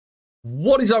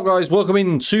What is up, guys? Welcome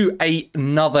into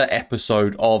another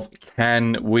episode of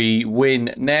Can We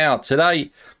Win? Now,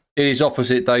 today, it is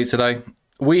opposite day today.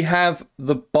 We have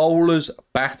the bowlers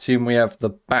batting, we have the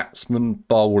batsmen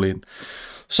bowling.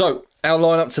 So, our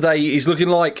lineup today is looking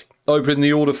like, opening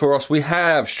the order for us, we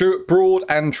have Stuart Broad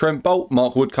and Trent Boult.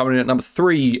 Mark Wood coming in at number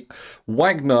 3.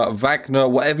 Wagner,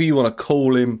 whatever you want to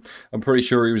call him. I'm pretty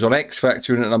sure he was on X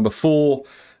Factor in at number 4.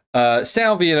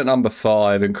 Salvi in at number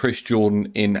 5 and Chris Jordan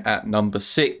in at number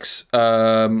 6.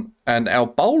 And our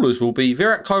bowlers will be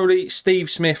Virat Kohli, Steve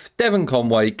Smith, Devon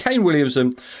Conway, Kane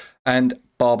Williamson, and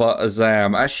Babar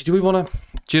Azam. Actually, do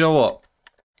you know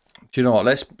what?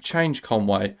 Let's change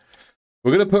Conway.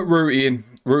 We're going to put Rooty in.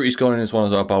 Rooty's gone in as one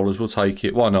of our bowlers. We'll take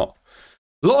it. Why not?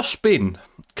 A lot of spin.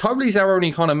 Kohli's our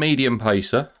only kind of medium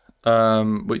pacer,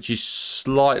 which is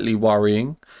slightly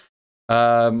worrying.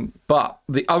 But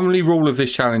the only rule of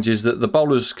this challenge is that the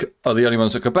bowlers are the only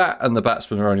ones that can bat and the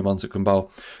batsmen are the only ones that can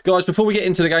bowl. Guys, before we get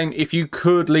into the game, if you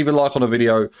could leave a like on the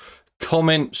video,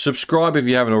 comment, subscribe if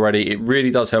you haven't already. It really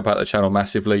does help out the channel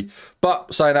massively.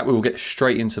 But saying that, we will get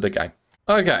straight into the game.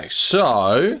 Okay,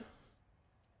 so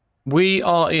we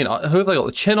are in. Who have they got?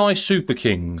 The Chennai Super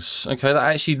Kings. Okay,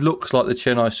 that actually looks like the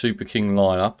Chennai Super King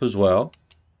lineup as well.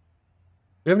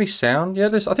 Do we have any sound? Yeah,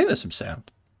 I think there's some sound.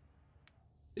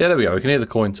 Yeah, there we go. We can hear the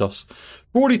coin toss.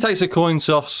 Broady takes a coin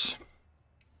toss.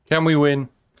 Can we win?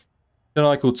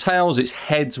 Chennai call tails. It's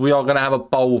heads. We are going to have a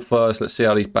bowl first. Let's see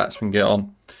how these batsmen get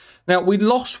on. Now, we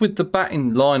lost with the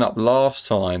batting lineup last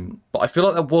time, but I feel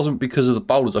like that wasn't because of the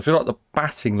bowlers. I feel like the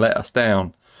batting let us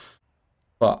down.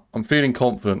 But I'm feeling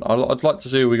confident. I'd like to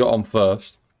see who we got on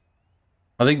first.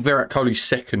 I think Virat Kohli's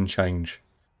second change.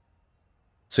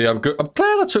 See, I'm glad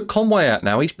I took Conway out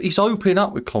now. He's opening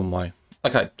up with Conway.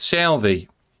 Okay, Salvi.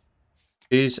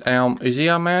 Is he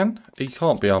our man? He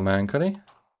can't be our man, can he?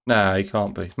 Nah, he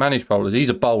can't be. Manage bowlers. He's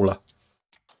a bowler.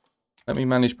 Let me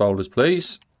manage bowlers,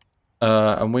 please.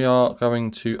 And we are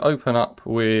going to open up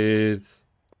with...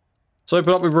 Let's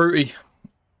open up with Rooty.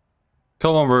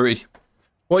 Come on, Rooty.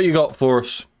 What you got for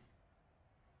us?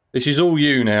 This is all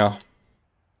you now.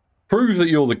 Prove that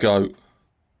you're the GOAT.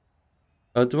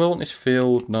 Do I want this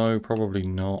field? No, probably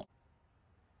not.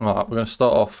 Alright, we're going to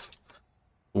start off.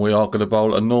 We are going to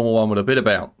bowl a normal one with a bit of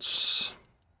bounce.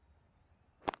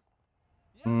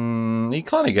 He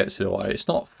kind of gets it away. It's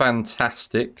not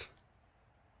fantastic.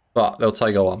 But they'll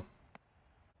take a one.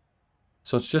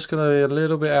 So it's just going to be a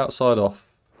little bit outside off.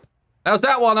 How's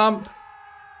that one, ump?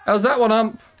 How's that one,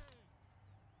 ump?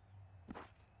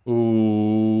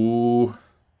 Ooh.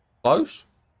 Close?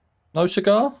 No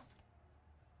cigar?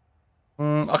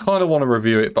 I kind of want to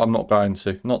review it, but I'm not going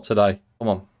to. Not today. Come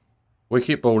on.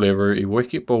 Wicket ball here, Rooty.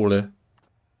 Wicket ball here.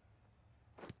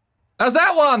 How's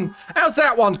that one? How's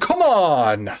that one? Come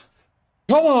on!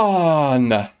 Come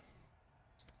on!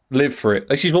 Live for it.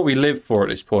 This is what we live for at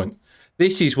this point.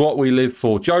 This is what we live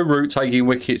for. Joe Root taking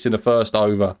wickets in the first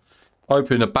over.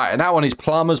 Opening the bat. And that one is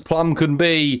plumb as plumb can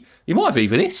be. He might have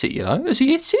even hit it, you know. Has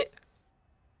he hit it?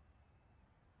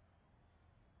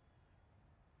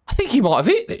 I think he might have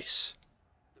hit this.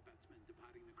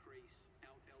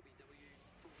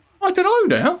 I don't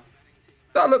know now.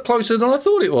 That looked closer than I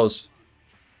thought it was.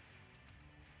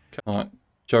 Alright.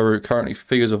 Joe Root currently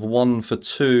figures of 1 for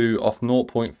 2 off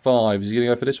 0.5. Is he going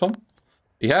to go for this one?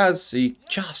 He has. He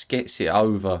just gets it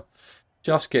over.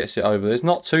 Just gets it over. There's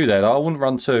not 2 there, though. I wouldn't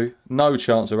run 2. No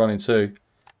chance of running 2.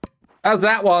 How's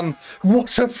that one?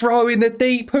 What a throw in the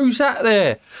deep. Who's that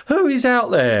there? Who is out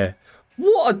there?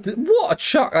 What a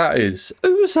chuck that is.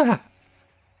 Who was that?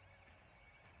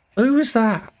 Who was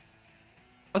that?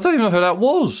 I don't even know who that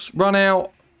was. Run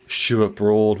out. Stuart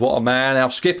Broad. What a man. Our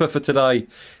skipper for today.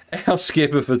 Our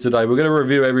skipper for today. We're going to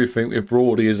review everything with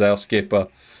Broady as our skipper.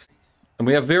 And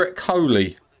we have Virat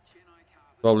Kohli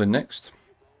bowling next.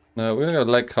 No, we're going to go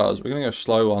leg cutters. We're going to go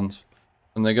slow ones.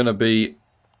 And they're going to be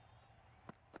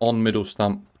on middle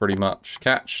stump pretty much.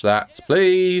 Catch that,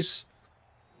 please.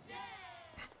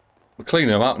 We're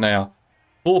cleaning them up now.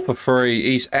 4 for 3.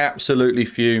 He's absolutely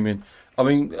fuming. I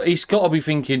mean, he's got to be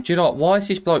thinking, do you know what? Why is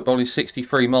this bloke bowling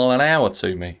 63 mile an hour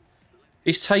to me?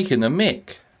 He's taking the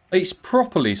mick. He's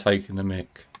properly taking the mick.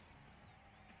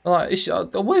 Like,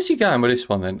 where's he going with this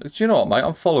one then? Do you know what, mate?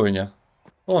 I'm following you.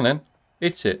 Go on then.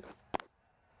 Hit it.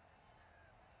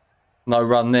 No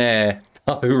run there.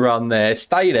 No run there.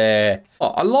 Stay there.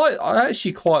 I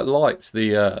actually quite liked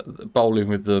the bowling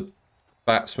with the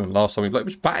batsman last time. He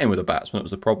was batting with the batsman. That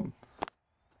was the problem.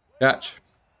 Catch.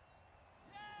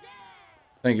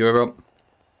 Thank you, everyone.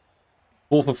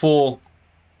 4 for 4.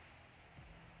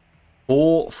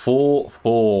 4 for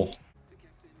 4.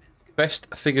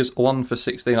 Best figures 1 for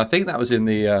 16. I think that was in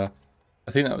the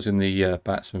I think that was in the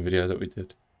batsman video that we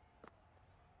did.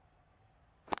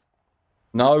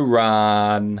 No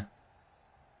run. The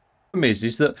problem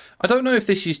is that I don't know if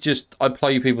this is just I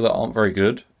play people that aren't very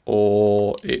good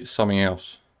or it's something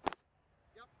else.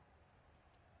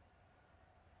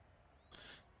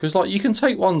 Because, like, you can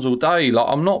take ones all day. Like,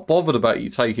 I'm not bothered about you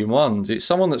taking ones. It's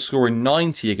someone that's scoring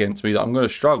 90 against me that I'm going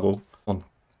to struggle.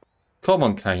 Come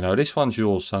on, Kano. This one's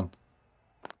yours, son.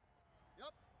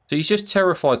 So he's just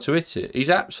terrified to hit it. He's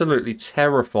absolutely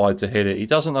terrified to hit it. He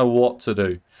doesn't know what to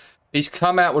do. He's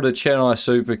come out with a Chennai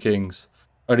Super Kings.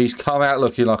 And he's come out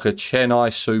looking like a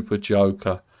Chennai Super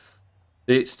Joker.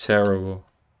 It's terrible.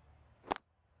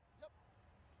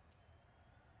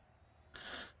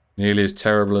 Nearly as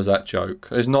terrible as that joke.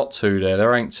 There's not two there.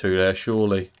 There ain't two there,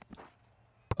 surely.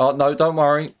 Oh, no, don't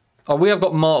worry. Oh, we have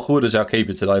got Mark Wood as our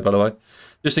keeper today, by the way.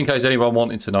 Just in case anyone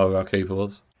wanted to know who our keeper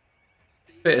was.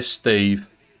 Bit of Steve.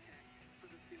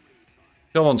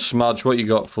 Come on, Smudge. What you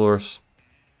got for us?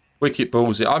 Wicket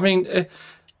balls it. I mean,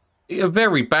 a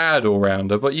very bad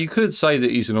all-rounder, but you could say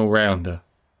that he's an all-rounder.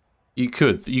 You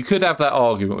could. You could have that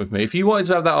argument with me. If you wanted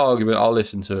to have that argument, I'll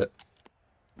listen to it.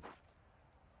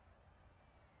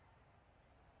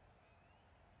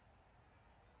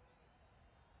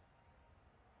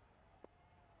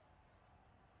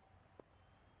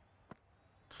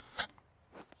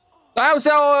 How has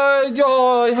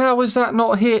that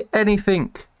not hit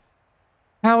anything?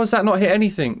 How has that not hit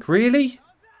anything? Really?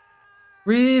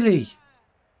 Really?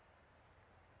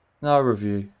 No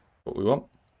review. What we want.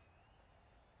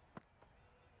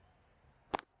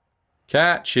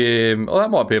 Catch him. Oh,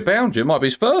 that might be a boundary. It might be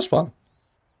his first one.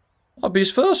 Might be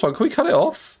his first one. Can we cut it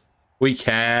off? We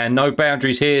can. No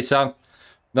boundaries here, son.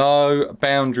 No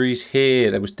boundaries here.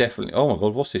 There was definitely... Oh, my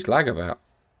God. What's this lag about?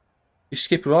 He's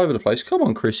skipping all over the place. Come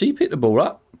on, Chrissy. Pick the ball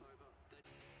up.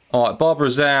 All right, Barbara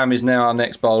Zam is now our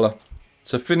next bowler.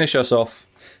 To finish us off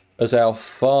as our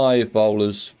 5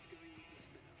 bowlers.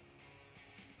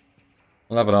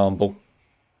 We'll have an arm ball.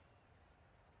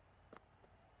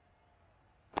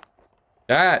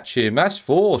 Catch him. That's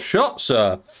 4 shots,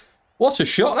 sir. What a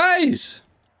shot that is.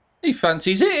 He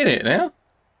fancies hitting it now.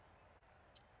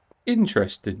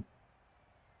 Interesting.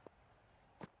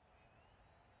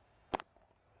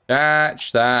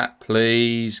 Catch that,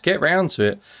 please. Get round to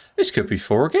it. This could be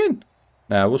 4 again.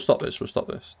 No, we'll stop this. We'll stop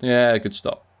this. Yeah, good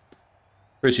stop.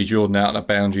 Chrissy Jordan out on a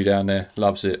boundary down there.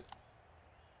 Loves it.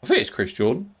 I think it's Chris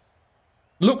Jordan.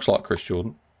 Looks like Chris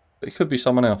Jordan. But it could be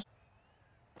someone else.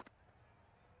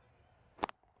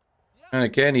 And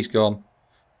again, he's gone.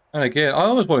 And again, I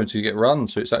always want him to get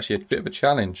runs, so it's actually a bit of a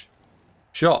challenge.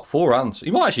 Shot, 4 runs.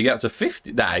 He might actually get up to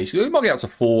 50. Nah, he might get up to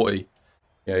 40.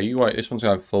 Yeah, you wait. This one's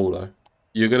going full, though.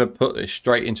 You're going to put this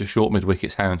straight into short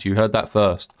mid-wicket's hands. You heard that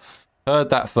first. Heard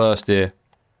that first here.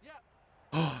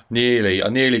 Oh, nearly. I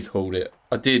nearly called it.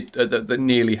 I did. That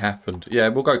nearly happened. Yeah,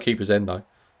 we'll go keeper's end, though.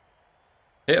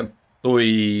 Hit him.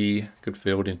 Oi. Good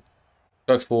fielding.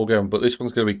 Go 4 again, but this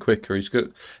one's going to be quicker. He's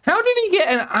good. How did he get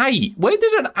an 8? Where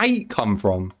did an 8 come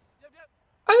from?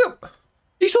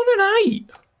 He's on an 8.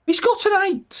 He's got an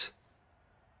 8.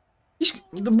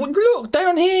 Look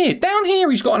down here. Down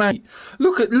here, he's got an 8.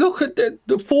 Look at the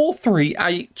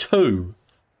 4-3-8-2.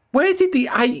 Where did the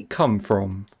 8 come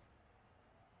from?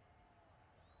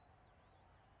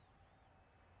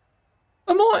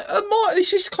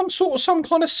 Is this some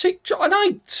kind of sick job? An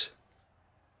 8.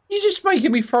 You're just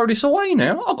making me throw this away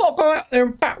now. I've got to go out there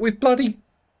and bat with bloody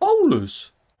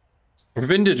bowlers.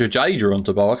 Ravinder Jadeja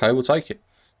onto bowl. Okay, we'll take it.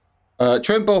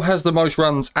 Trent Bolt has the most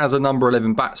runs as a number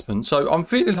 11 batsman, so I'm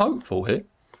feeling hopeful here.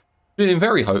 Feeling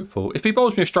very hopeful. If he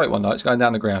bowls me a straight one, though, it's going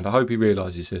down the ground. I hope he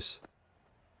realises this.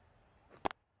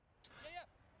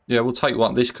 Yeah, we'll take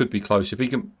one. This could be close. If he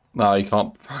can... No, he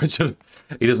can't.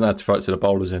 He doesn't have to throw it to the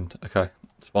bowler's end. Okay,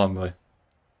 it's fine by me.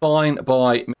 Fine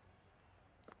by me.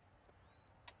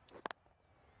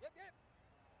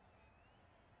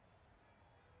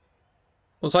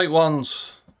 We'll take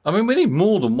ones. I mean, we need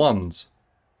more than ones.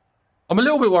 I'm a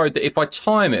little bit worried that if I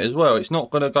time it as well, it's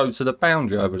not going to go to the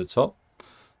boundary over the top.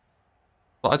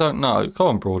 But I don't know. Come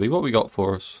on, Broady. What we got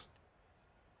for us?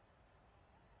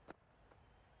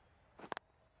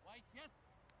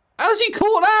 How's he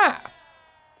caught that?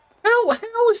 How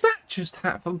has that just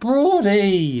happened?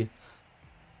 Broady.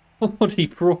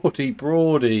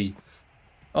 Broady.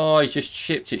 Oh, he just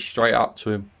chipped it straight up to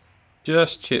him.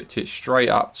 Just chipped it straight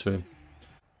up to him.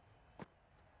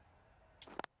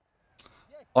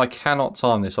 I cannot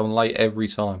time this. I'm late every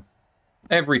time.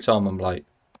 Every time I'm late.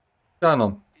 What's going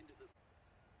on?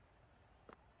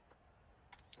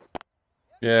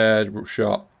 Yeah,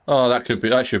 shot. Oh, that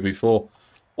should be 4.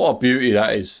 What a beauty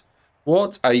that is.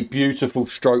 What a beautiful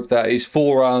stroke that is.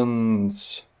 4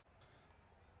 runs.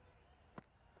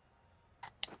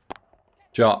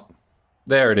 Shot.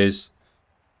 There it is.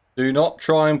 Do not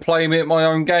try and play me at my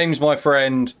own games, my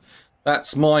friend.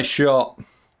 That's my shot.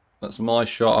 That's my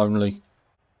shot only.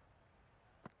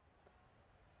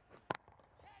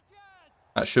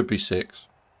 That should be 6.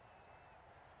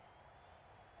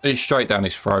 He's straight down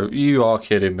his throat. You are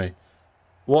kidding me.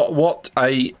 What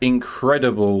a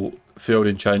incredible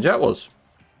fielding change that was.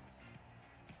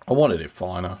 I wanted it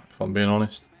finer, if I'm being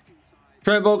honest.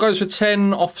 Straight ball goes for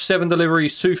 10 off 7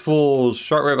 deliveries, 2 fours.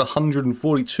 Strike rate of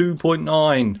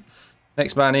 142.9.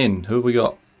 Next man in. Who have we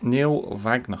got? Neil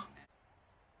Wagner.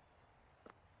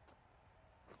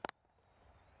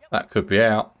 That could be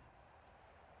out.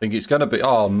 I think it's going to be...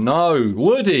 Oh, no.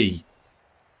 Woody.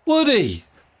 Woody.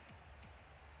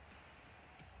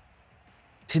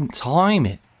 Didn't time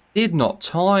it. Did not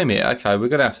time it. Okay, we're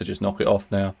going to have to just knock it off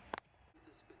now.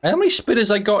 How many spinners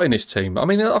they got in this team? I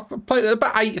mean, I've played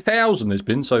about 8,000 there's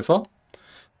been so far.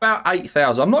 About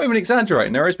 8,000. I'm not even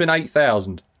exaggerating. There has been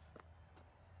 8,000.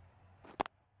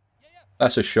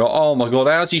 That's a shot. Oh, my God.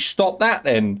 How's he stopped that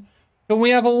then? Can we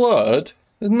have a word?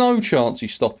 There's no chance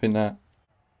he's stopping that.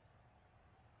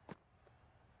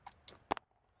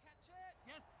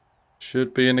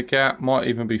 Should be in the gap. Might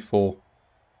even be 4.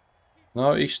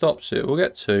 No, he stops it. We'll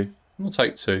get 2. We'll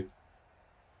take 2.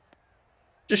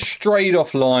 Just straight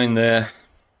off line there.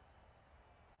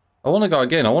 I want to go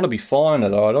again. I want to be finer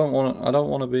though. I don't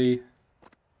want to be.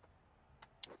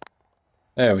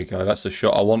 There we go. That's the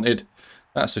shot I wanted.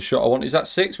 That's the shot I wanted. Is that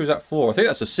 6 or is that 4? I think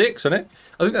that's a 6, isn't it?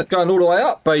 I think that's going all the way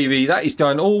up, baby. That is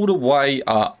going all the way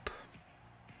up.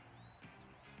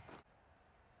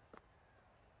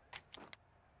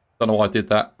 Don't know why I did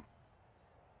that.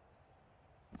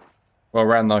 Well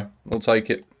ran though. We'll take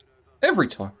it. Every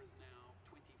time.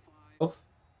 Oh.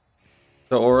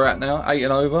 So where we're at now. 8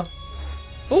 and over.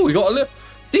 Oh, we got a little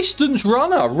distance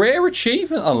runner. Rare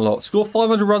achievement unlocked. Score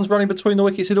 500 runs running between the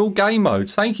wickets in all game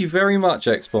modes. Thank you very much,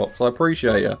 Xbox. I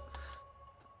appreciate you.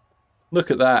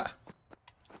 Look at that.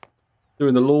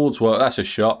 Doing the Lord's work. That's a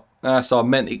shot. That's I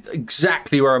meant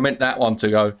exactly where I meant that one to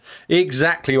go.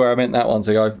 Exactly where I meant that one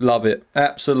to go. Love it.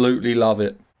 Absolutely love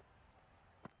it.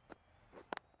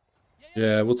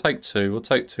 Yeah, we'll take 2. We'll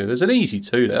take 2. There's an easy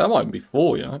 2 there. That might even be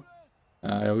 4, you know.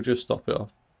 We'll just stop it off.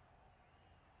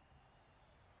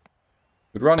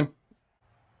 Good running.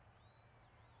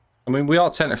 I mean, we are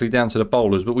technically down to the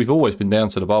bowlers, but we've always been down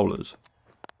to the bowlers.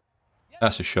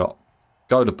 That's a shot.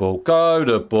 Go to ball. Go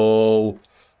to ball.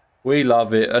 We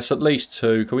love it. That's at least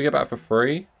 2. Can we get back for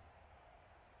 3?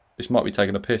 This might be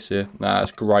taking a piss here. Nah,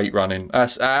 that's great running.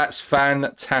 That's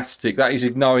fantastic. That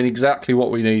is knowing exactly what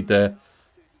we need there.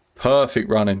 Perfect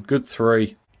running. Good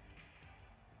 3.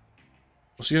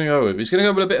 What's he going to go with? He's going to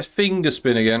go with a bit of finger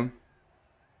spin again.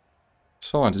 It's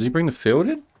fine. Does he bring the field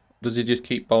in? Or does he just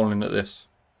keep bowling at this?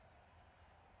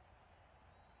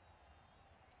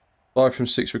 5 from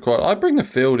 6 required. I'd bring the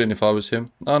field in if I was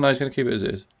him. Oh no, he's going to keep it as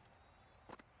it is.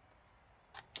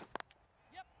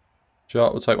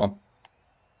 Shot, we'll take 1.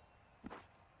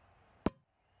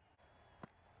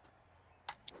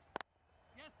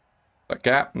 That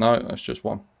gap? No, that's just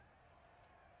 1.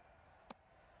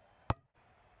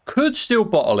 Could still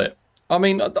bottle it. I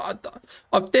mean,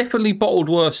 I've definitely bottled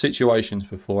worse situations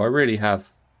before. I really have.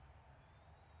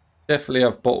 Definitely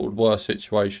have bottled worse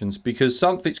situations because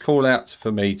something's called out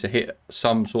for me to hit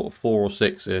some sort of 4 or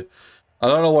 6 here. I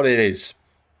don't know what it is,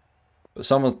 but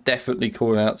someone's definitely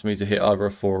calling out to me to hit either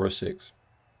a 4 or a 6.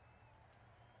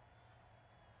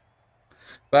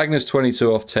 Wagner's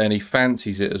 22 off 10. He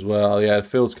fancies it as well. Yeah, the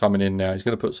field's coming in now. He's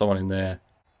going to put someone in there.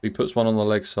 He puts one on the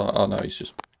leg side. Oh, no, he's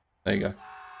just... There you go.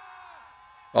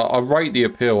 I rate the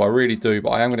appeal. I really do,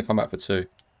 but I am going to come back for 2.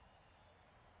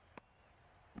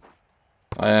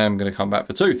 I am going to come back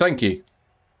for 2. Thank you.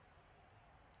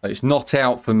 It's not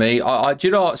out for me. Do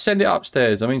you know what? Send it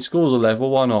upstairs. I mean, scores are level.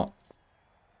 Why not?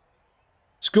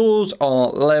 Scores are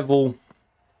level.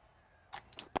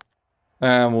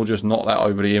 And we'll just knock that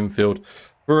over the infield.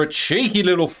 For a cheeky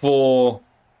little 4.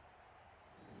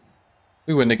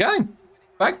 We win the game.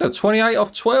 Wagner, 28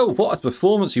 off 12. What a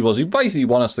performance he was. He basically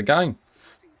won us the game.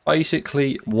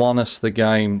 Basically won us the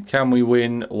game. Can we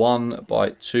win? 1 by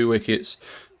 2 wickets.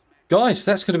 Guys,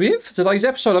 that's going to be it for today's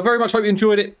episode. I very much hope you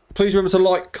enjoyed it. Please remember to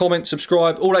like, comment,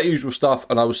 subscribe, all that usual stuff.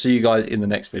 And I will see you guys in the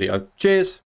next video. Cheers.